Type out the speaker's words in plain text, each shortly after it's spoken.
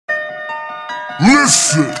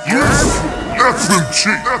Listen,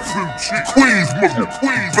 FMG, Queen's mother,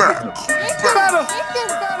 Queen back.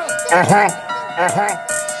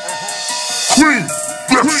 Queen,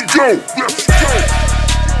 let's go.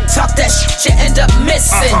 Talk that shit, you end up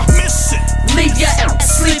missing. Leave your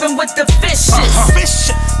ass sleeping with the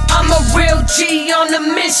fishes. I'm a real G on a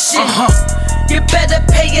mission. You better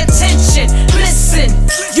pay attention. Listen,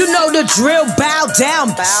 you know the drill. Bow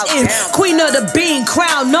down. Queen of the bean,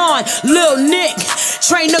 crown on. Lil Nick,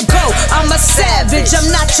 train to go. I'm a savage, I'm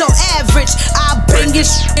not your average. I'll bang your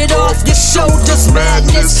shit off your shoulders.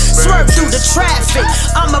 Madness, swerve through the traffic.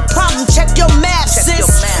 I'm a problem, check your map, sis.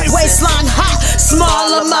 Waistline hot,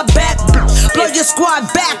 small on my back. Blow your squad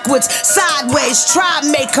backwards, sideways. Try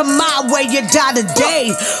make her my way, you die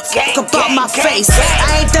today. Fuck about my face.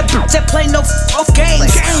 I ain't that bitch that play no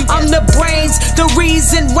games. I'm the brains, the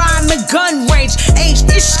reason rhyme and gun range. Ain't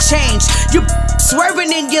this change? You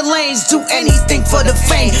swerving in your lanes, do anything for the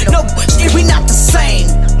fame. No, we not the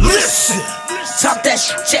same. Listen, talk that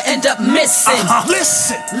shit, you end up missing.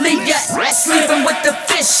 Listen, leave your ass sleeping with the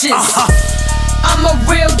fishes. I'm a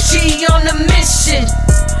real G on a mission.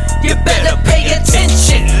 You better pay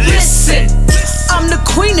attention. Listen, I'm the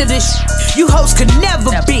queen of this shit. You hoes could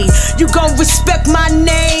never be. You gon' respect my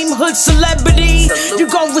name, hood celebrity. You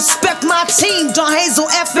gon' respect my team, Don Hazel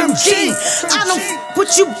FMG. I don't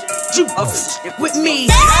what you with me.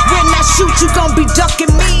 When I shoot, you gon' be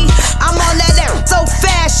ducking me. I'm on that ass so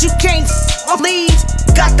fast, you can't leave.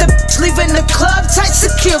 Got the leaving the club, tight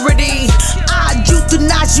security. I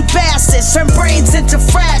euthanize you bastards, turn brains into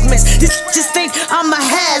fragments. Just think I'm a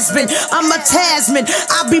has-been, I'm a Tasman.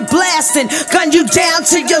 I be blasting, gun you down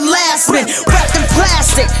to your last man. Wrapped in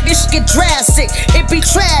plastic, this get drastic. It be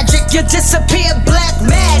tragic, you disappear, black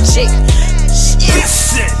magic.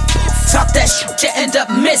 listen, Talk that shit, you end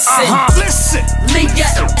up missing. Listen, Leave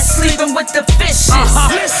your ass sleeping with the fishes.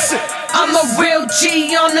 Listen, I'm a real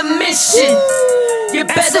G on a mission. You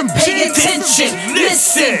better pay attention.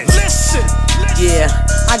 Listen. Yeah,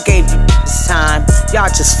 I gave you this time. Y'all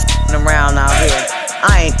just f***ing around out here.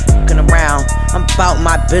 I ain't f***ing around. I'm about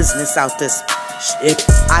my business out this shit.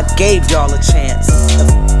 I gave y'all a chance. The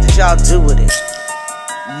f*** did y'all do with it?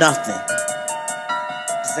 Nothing.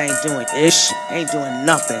 This ain't doing ish. Ain't doing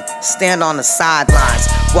nothing. Stand on the sidelines,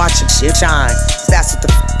 watching shit shine. That's what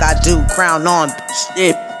the f*** I do. Crown on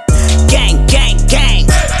shit. Gang, gang, gang.